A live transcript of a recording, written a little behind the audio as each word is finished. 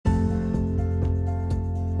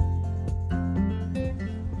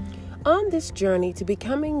On this journey to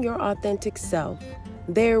becoming your authentic self,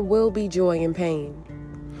 there will be joy and pain.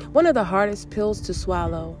 One of the hardest pills to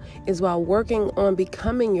swallow is while working on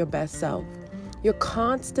becoming your best self, you're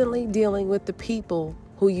constantly dealing with the people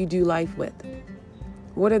who you do life with.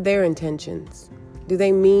 What are their intentions? Do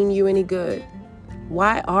they mean you any good?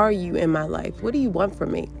 Why are you in my life? What do you want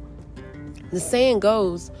from me? The saying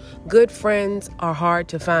goes, good friends are hard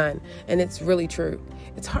to find, and it's really true.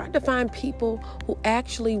 It's hard to find people who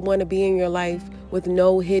actually want to be in your life with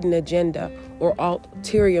no hidden agenda or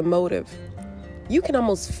ulterior motive. You can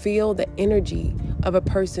almost feel the energy of a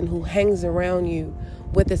person who hangs around you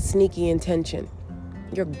with a sneaky intention.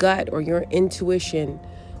 Your gut or your intuition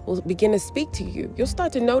will begin to speak to you. You'll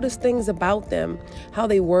start to notice things about them, how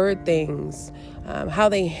they word things, how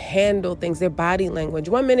they handle things, their body language.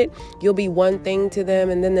 One minute you'll be one thing to them,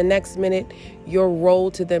 and then the next minute your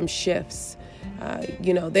role to them shifts.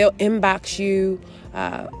 They'll inbox you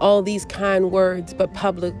all these kind words, but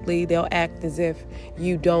publicly they'll act as if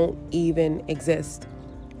you don't even exist.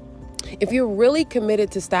 If you're really committed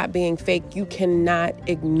to stop being fake, you cannot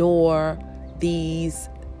ignore these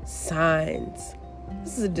signs.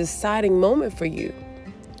 This is a deciding moment for you.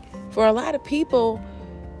 For a lot of people,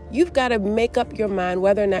 you've got to make up your mind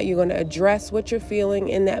whether or not you're going to address what you're feeling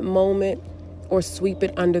in that moment or sweep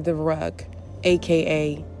it under the rug,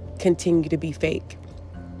 aka continue to be fake.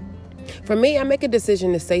 For me, I make a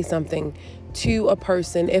decision to say something to a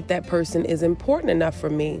person if that person is important enough for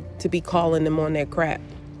me to be calling them on their crap.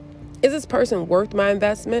 Is this person worth my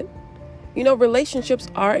investment? Relationships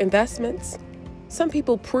are investments. Some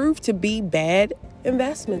people prove to be bad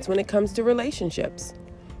investments when it comes to relationships.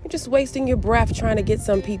 You're just wasting your breath trying to get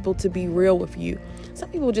some people to be real with you. Some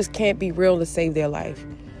people just can't be real to save their life.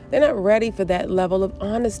 They're not ready for that level of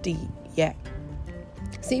honesty yet.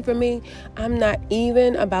 See, for me, I'm not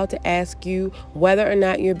even about to ask you whether or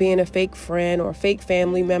not you're being a fake friend or a fake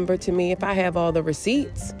family member to me if I have all the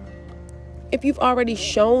receipts. If you've already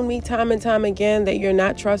shown me time and time again that you're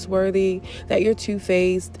not trustworthy, that you're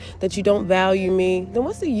two-faced, that you don't value me, then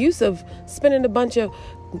what's the use of spending a bunch of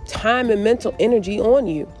time and mental energy on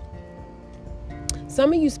you?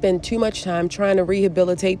 Some of you spend too much time trying to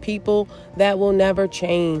rehabilitate people that will never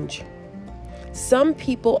change. Some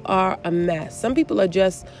people are a mess. Some people are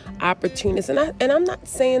just opportunists. And I'm not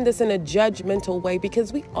saying this in a judgmental way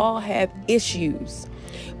because we all have issues.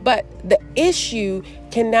 But the issue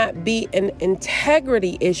cannot be an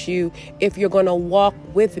integrity issue if you're going to walk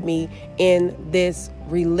with me in this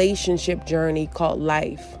relationship journey called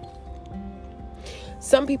life.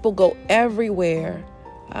 Some people go everywhere,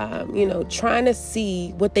 trying to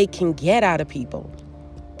see what they can get out of people.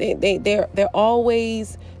 They're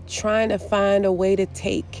always trying to find a way to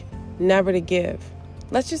take, never to give.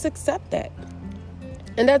 Let's just accept that.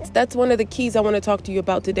 And that's one of the keys I want to talk to you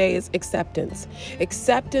about today is acceptance.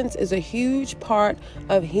 Acceptance is a huge part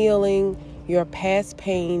of healing your past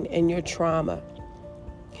pain and your trauma.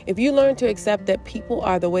 If you learn to accept that people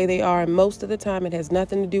are the way they are, and most of the time it has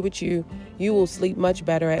nothing to do with you, you will sleep much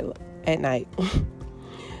better at night.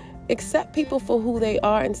 Accept people for who they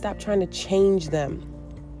are and stop trying to change them.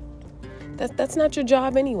 That's not your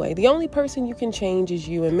job anyway. The only person you can change is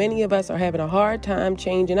you, and many of us are having a hard time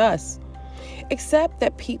changing us. Accept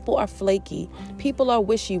that people are flaky. People are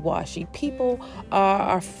wishy-washy. People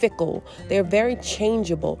are fickle. They're very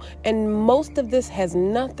changeable. And most of this has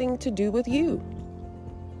nothing to do with you.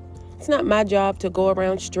 It's not my job to go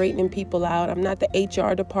around straightening people out. I'm not the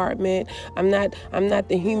HR department. I'm not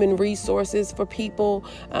the human resources for people,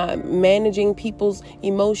 managing people's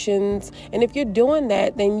emotions. And if you're doing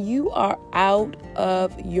that, then you are out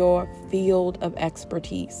of your field of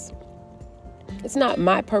expertise. It's not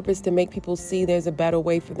my purpose to make people see there's a better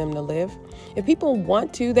way for them to live. If people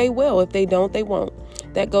want to, they will. If they don't, they won't.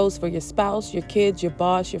 That goes for your spouse, your kids, your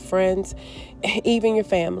boss, your friends, even your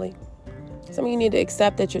family. Some of you need to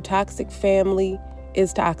accept that your toxic family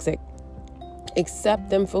is toxic. Accept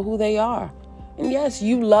them for who they are. And yes,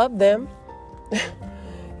 you love them.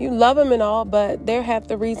 You love them and all, but they're half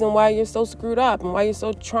the reason why you're so screwed up and why you're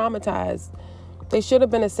so traumatized. They should have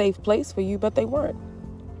been a safe place for you, but they weren't.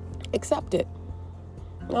 Accept it.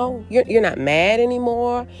 No, you're not mad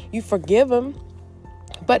anymore. You forgive them,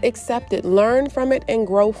 but accept it. Learn from it and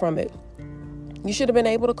grow from it. You should have been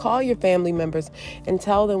able to call your family members and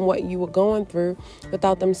tell them what you were going through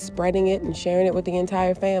without them spreading it and sharing it with the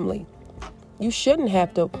entire family. You shouldn't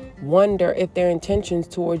have to wonder if their intentions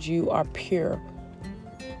towards you are pure.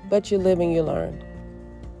 But you live and you learn.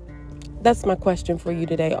 That's my question for you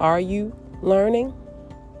today. Are you learning?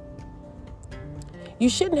 You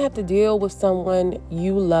shouldn't have to deal with someone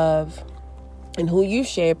you love and who you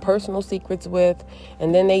share personal secrets with,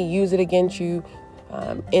 and then they use it against you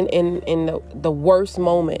in the worst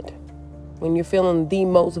moment when you're feeling the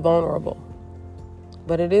most vulnerable.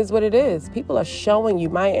 But it is what it is. People are showing you.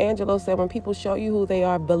 Maya Angelou said, when people show you who they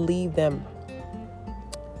are, believe them.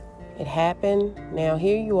 It happened. Now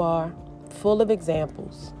here you are, full of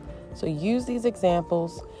examples. So use these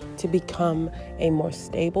examples to become a more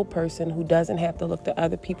stable person who doesn't have to look to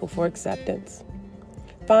other people for acceptance.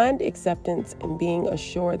 Find acceptance in being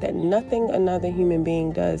assured that nothing another human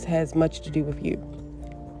being does has much to do with you.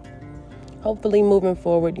 Hopefully, moving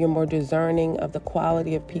forward, you're more discerning of the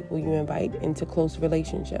quality of people you invite into close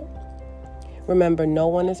relationship. Remember, no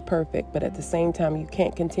one is perfect, but at the same time, you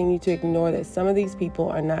can't continue to ignore that some of these people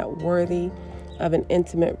are not worthy of an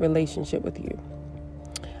intimate relationship with you.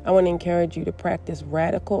 I want to encourage you to practice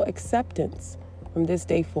radical acceptance from this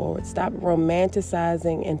day forward. Stop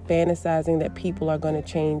romanticizing and fantasizing that people are going to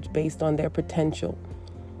change based on their potential.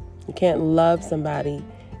 You can't love somebody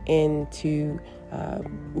into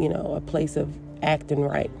a place of acting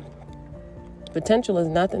right. Potential is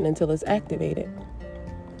nothing until it's activated.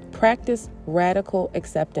 Practice radical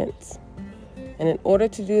acceptance. And in order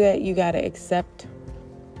to do that, you got to accept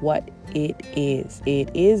what it is. It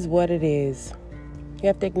is what it is. You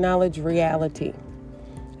have to acknowledge reality.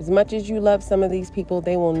 As much as you love some of these people,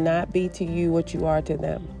 they will not be to you what you are to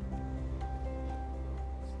them.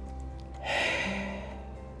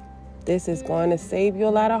 This is going to save you a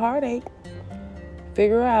lot of heartache.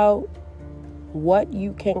 Figure out what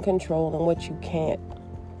you can control and what you can't.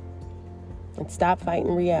 And stop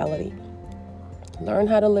fighting reality. Learn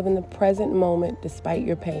how to live in the present moment despite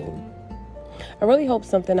your pain. I really hope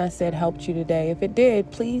something I said helped you today. If it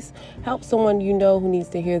did, please help someone you know who needs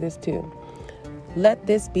to hear this too. Let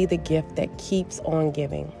this be the gift that keeps on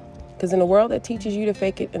giving. Because in a world that teaches you to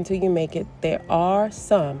fake it until you make it, there are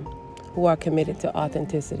some who are committed to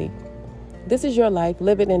authenticity. This is your life.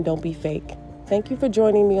 Live it and don't be fake. Thank you for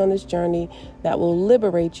joining me on this journey that will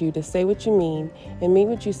liberate you to say what you mean and mean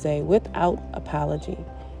what you say without apology.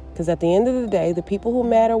 Because at the end of the day, the people who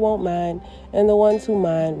matter won't mind, and the ones who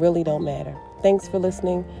mind really don't matter. Thanks for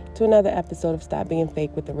listening to another episode of Stop Being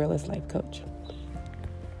Fake with the Realist Life Coach.